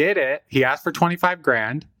 And he did it. He asked for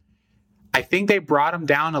 $25,000. I think they brought him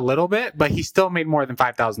down a little bit, but he still made more than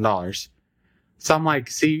 $5,000. So I'm like,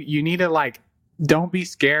 see, you need to don't be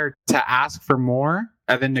scared to ask for more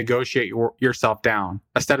and then negotiate yourself down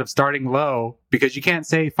instead of starting low, because you can't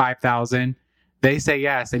say 5,000. They say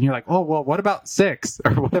yes. And you're like, oh, well, what about 6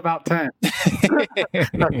 or what about 10?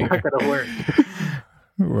 That's not going to work.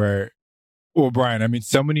 Right. Well, Brian, I mean,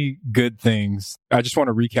 so many good things. I just want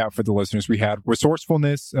to recap for the listeners. We had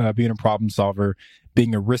resourcefulness, being a problem solver,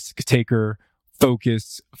 being a risk taker,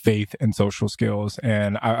 focus, faith, and social skills.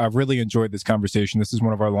 And I really enjoyed this conversation. This is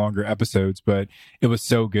one of our longer episodes, but it was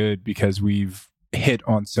so good because we've hit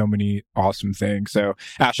on so many awesome things. So,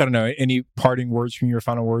 Ash, I don't know, any parting words from you or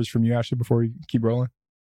final words from you, Ashley, before we keep rolling?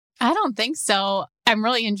 I don't think so. I'm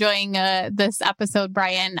really enjoying this episode,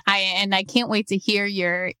 Brian. I can't wait to hear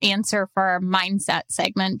your answer for our mindset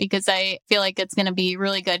segment, because I feel like it's going to be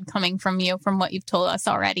really good coming from you, from what you've told us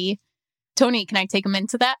already. Tony, can I take him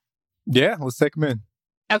into that? Yeah, let's take them in.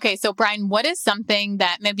 Okay, so Brian, what is something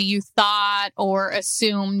that maybe you thought or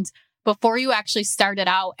assumed before you actually started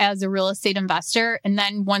out as a real estate investor, and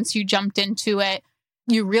then once you jumped into it,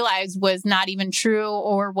 you realized was not even true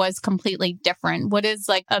or was completely different? What is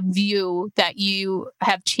a view that you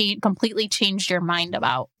have completely changed your mind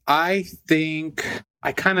about? I think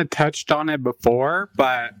I kind of touched on it before,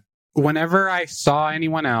 but whenever I saw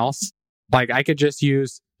anyone else, like I could just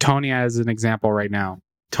use Tony as an example right now.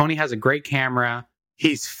 Tony has a great camera.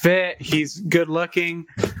 He's fit. He's good looking.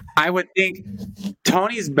 I would think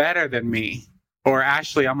Tony's better than me. Or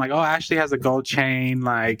Ashley. I'm like, oh, Ashley has a gold chain.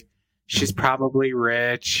 Like, she's probably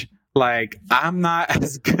rich. Like, I'm not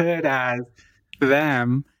as good as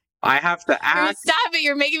them. I have to act. Stop it.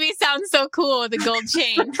 You're making me sound so cool with a gold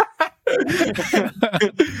chain.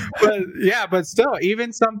 but still,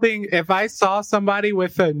 even something, if I saw somebody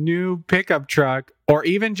with a new pickup truck or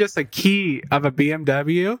even just a key of a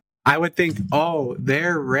BMW, I would think, oh,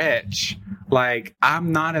 they're rich. Like,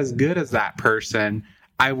 I'm not as good as that person.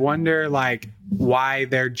 I wonder, like, why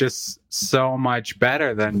they're just so much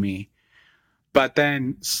better than me. But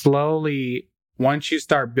then slowly, once you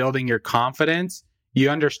start building your confidence,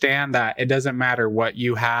 you understand that it doesn't matter what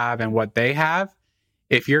you have and what they have.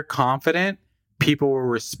 If you're confident, people will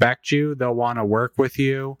respect you. They'll want to work with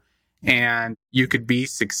you, and you could be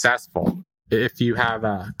successful if you have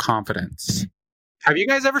confidence. Have you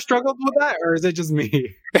guys ever struggled with that, or is it just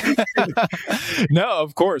me? No,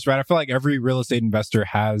 of course, right? I feel like every real estate investor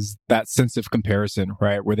has that sense of comparison,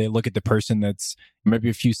 right? Where they look at the person that's maybe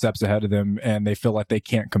a few steps ahead of them and they feel like they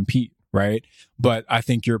can't compete, right? But I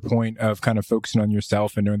think your point of kind of focusing on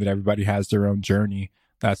yourself and knowing that everybody has their own journey,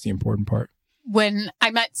 that's the important part. When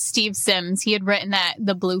I met Steve Sims, he had written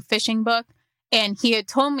the Blue Fishing book. And he had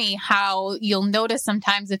told me how you'll notice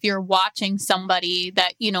sometimes if you're watching somebody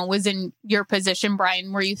that, you know, was in your position,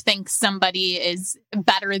 Brian, where you think somebody is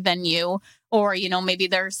better than you, or, you know, maybe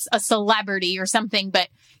there's a celebrity or something, but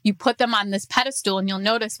you put them on this pedestal and you'll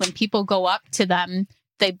notice when people go up to them,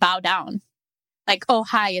 they bow down. Like, oh,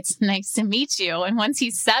 hi, it's nice to meet you. And once he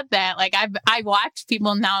said that, like I watch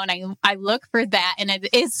people now and I look for that, and it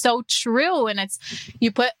is so true. And it's,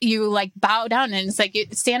 you like bow down and it's like, you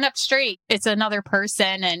stand up straight. It's another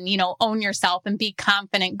person, and, you know, own yourself and be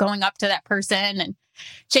confident going up to that person and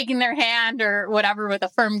shaking their hand or whatever with a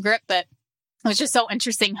firm grip. But it was just so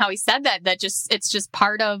interesting how he said that it's just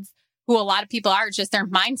part of who a lot of people are. It's just their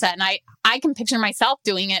mindset. And I can picture myself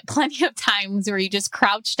doing it plenty of times where you just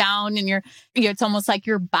crouch down and it's almost like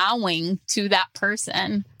you're bowing to that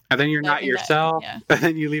person. And then you're not yourself. Yeah. And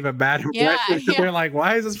then you leave a bad impression. Yeah. They're like,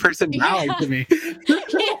 why is this person bowing to me?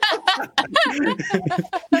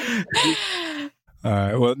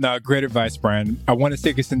 Well, no, great advice, Brian. I want to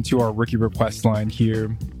take us into our rookie request line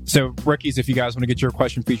here. So, rookies, if you guys want to get your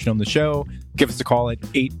question featured on the show, give us a call at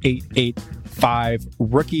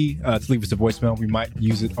 888-5-ROOKIE to leave us a voicemail. We might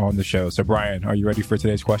use it on the show. So, Brian, are you ready for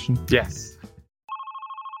today's question? Yes.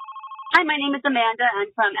 Hi, my name is Amanda.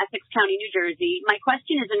 I'm from Essex County, New Jersey. My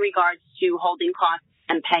question is in regards to holding costs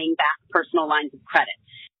and paying back personal lines of credit.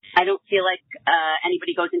 I don't feel like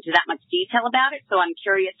anybody goes into that much detail about it, so I'm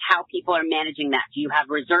curious how people are managing that. Do you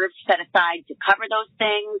have reserves set aside to cover those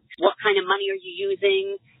things? What kind of money are you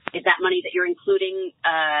using? Is that money that you're including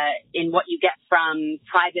in what you get from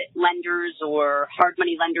private lenders or hard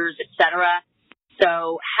money lenders, et cetera?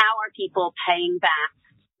 So how are people paying back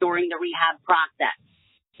during the rehab process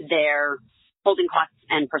their holding costs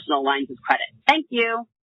and personal lines of credit? Thank you.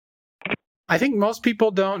 I think most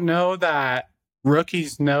people don't know that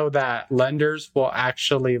rookies know that lenders will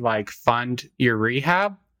actually like fund your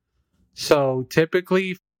rehab. So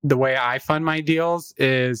typically the way I fund my deals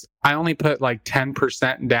is I only put like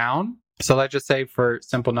 10% down. So let's just say for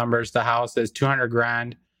simple numbers, the house is 200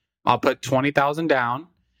 grand. I'll put 20,000 down,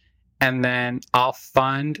 and then I'll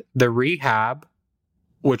fund the rehab,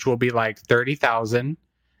 which will be like 30,000.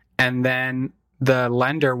 And then the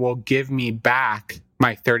lender will give me back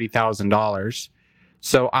my $30,000.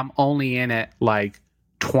 So I'm only in it like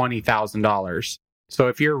 $20,000. So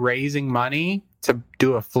if you're raising money to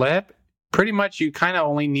do a flip, pretty much you kind of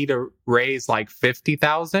only need to raise like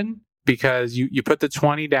 50,000 because you put the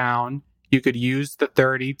 20 down. You could use the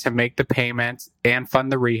 30 to make the payments and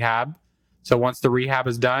fund the rehab. So once the rehab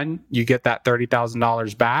is done, you get that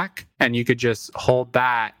 $30,000 back, and you could just hold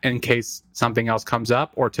that in case something else comes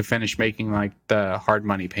up or to finish making like the hard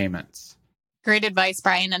money payments. Great advice,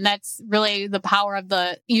 Brian. And that's really the power of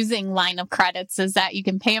the using line of credits, is that you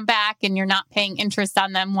can pay them back and you're not paying interest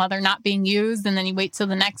on them while they're not being used. And then you wait till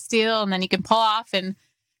the next deal, and then you can pull off and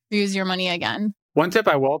use your money again. One tip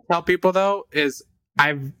I will tell people though is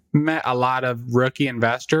I've met a lot of rookie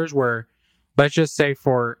investors where, let's just say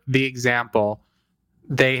for the example,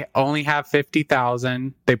 they only have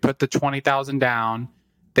 50,000. They put the 20,000 down.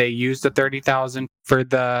 They use the 30,000 for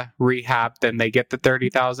the rehab. Then they get the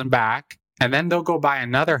 30,000 back. And then they'll go buy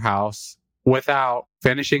another house without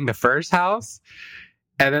finishing the first house.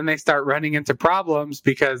 And then they start running into problems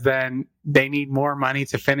because then they need more money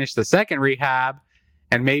to finish the second rehab.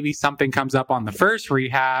 And maybe something comes up on the first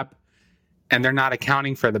rehab and they're not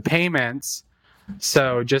accounting for the payments.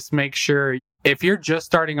 So just make sure if you're just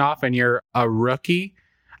starting off and you're a rookie,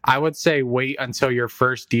 I would say wait until your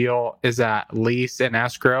first deal is at least in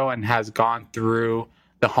escrow and has gone through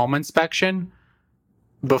the home inspection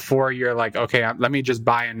before you're like, okay, let me just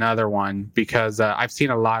buy another one, because I've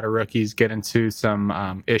seen a lot of rookies get into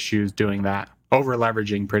some issues doing that, over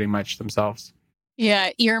leveraging pretty much themselves.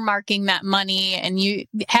 Yeah, earmarking that money and you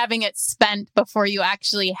having it spent before you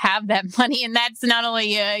actually have that money. And that's not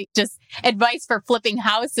only just advice for flipping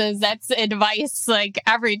houses, that's advice like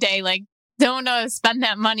every day. Like, don't spend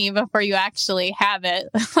that money before you actually have it.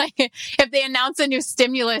 Like, if they announce a new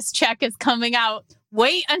stimulus check is coming out,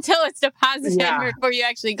 wait until it's deposited before you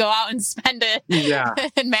actually go out and spend it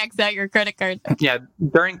and max out your credit card. Yeah.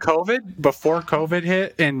 During COVID, before COVID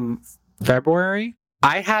hit in February,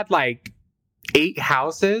 I had like 8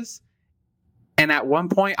 houses. And at one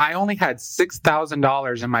point, I only had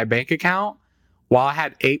 $6,000 in my bank account while I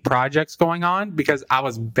had 8 projects going on, because I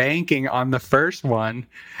was banking on the first one.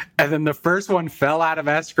 And then the first one fell out of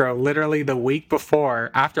escrow literally the week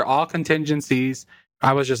before. After all contingencies,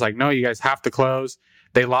 I was just like, no, you guys have to close.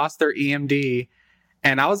 They lost their EMD.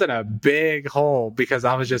 And I was in a big hole because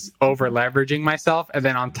I was just over leveraging myself. And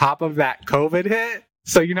then on top of that, COVID hit.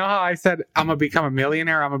 So you know how I said, I'm going to become a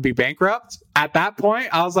millionaire, I'm going to be bankrupt? At that point,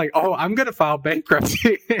 I was like, oh, I'm going to file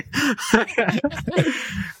bankruptcy.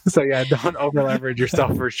 So yeah, don't over leverage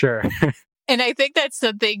yourself for sure. And I think that's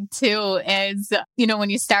the thing too, is, when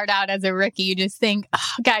you start out as a rookie, you just think,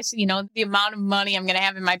 oh gosh, the amount of money I'm going to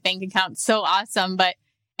have in my bank account is so awesome. But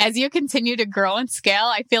as you continue to grow and scale,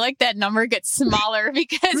 I feel like that number gets smaller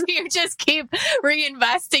because you just keep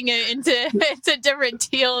reinvesting it into different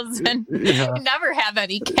deals and never have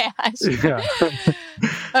any cash. Yeah.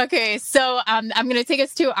 Okay, so I'm going to take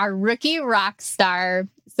us to our rookie rock star.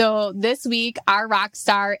 So this week, our rock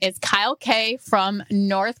star is Kyle K from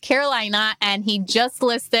North Carolina, and he just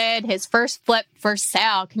listed his first flip for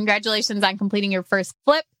sale. Congratulations on completing your first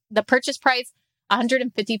flip. The purchase price,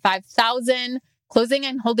 $155,000. Closing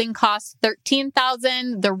and holding costs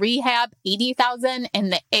 $13,000, the rehab $80,000,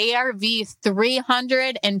 and the ARV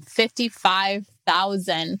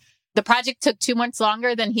 $355,000. The project took 2 months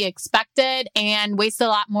longer than he expected and wasted a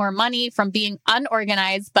lot more money from being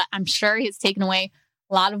unorganized, but I'm sure he's taken away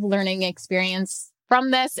a lot of learning experience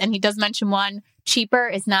from this. And he does mention one, cheaper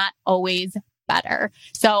is not always better.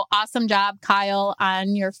 So awesome job, Kyle,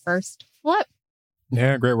 on your first flip.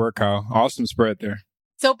 Yeah, great work, Kyle. Awesome spread there.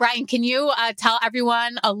 So, Brian, can you tell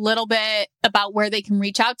everyone a little bit about where they can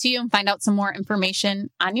reach out to you and find out some more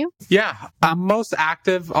information on you? Yeah, I'm most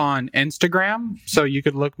active on Instagram. So you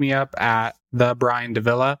could look me up at the Brian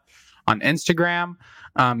Davila on Instagram.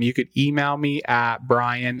 You could email me at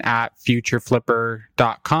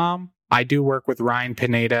brian@futureflipper.com. I do work with Ryan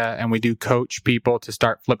Pineda, and we do coach people to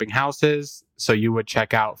start flipping houses. So you would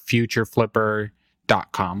check out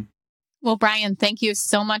futureflipper.com. Well, Brian, thank you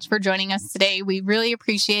so much for joining us today. We really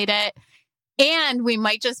appreciate it. And we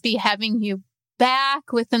might just be having you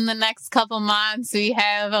back within the next couple months. We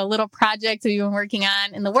have a little project we've been working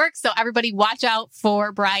on in the works. So everybody watch out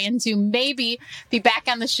for Brian to maybe be back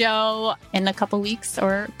on the show in a couple weeks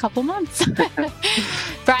or a couple months.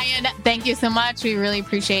 Brian, thank you so much. We really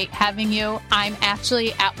appreciate having you. I'm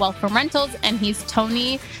actually at Wealth from Rentals, and he's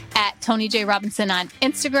Tony at Tony J. Robinson on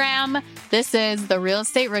Instagram. This is the Real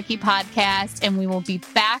Estate Rookie Podcast, and we will be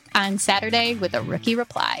back on Saturday with a Rookie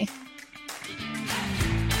Reply.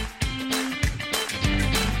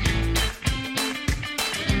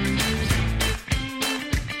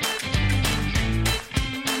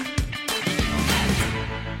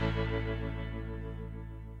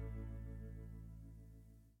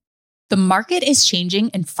 The market is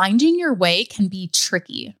changing and finding your way can be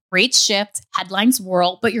tricky. Rates shift, headlines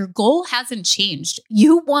whirl, but your goal hasn't changed.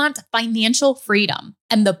 You want financial freedom.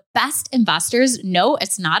 And the best investors know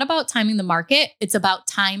it's not about timing the market, it's about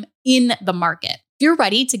time in the market. If you're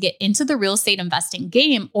ready to get into the real estate investing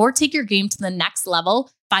game or take your game to the next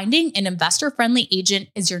level, finding an investor-friendly agent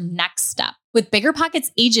is your next step. With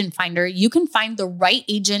BiggerPockets Agent Finder, you can find the right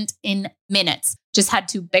agent in minutes. Just head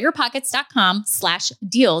to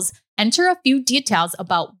biggerpockets.com/deals. Enter a few details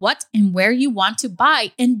about what and where you want to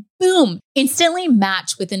buy, and boom, instantly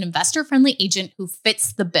match with an investor-friendly agent who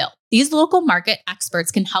fits the bill. These local market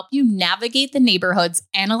experts can help you navigate the neighborhoods,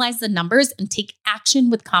 analyze the numbers, and take action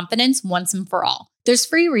with confidence once and for all. There's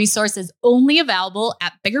free resources only available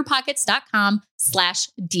at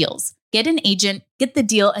biggerpockets.com/deals. Get an agent, get the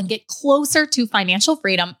deal, and get closer to financial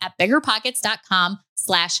freedom at biggerpockets.com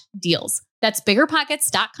biggerpockets.com/deals. That's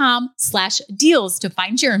biggerpockets.com/deals to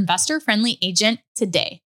find your investor-friendly agent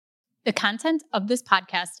today. The content of this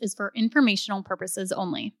podcast is for informational purposes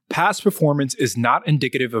only. Past performance is not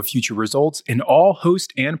indicative of future results, and all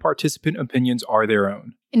host and participant opinions are their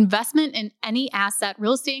own. Investment in any asset,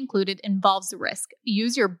 real estate included, involves risk.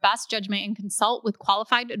 Use your best judgment and consult with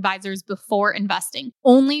qualified advisors before investing.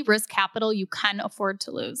 Only risk capital you can afford to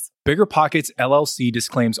lose. Bigger Pockets LLC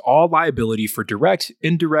disclaims all liability for direct,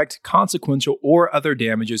 indirect, consequential, or other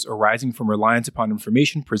damages arising from reliance upon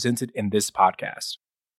information presented in this podcast.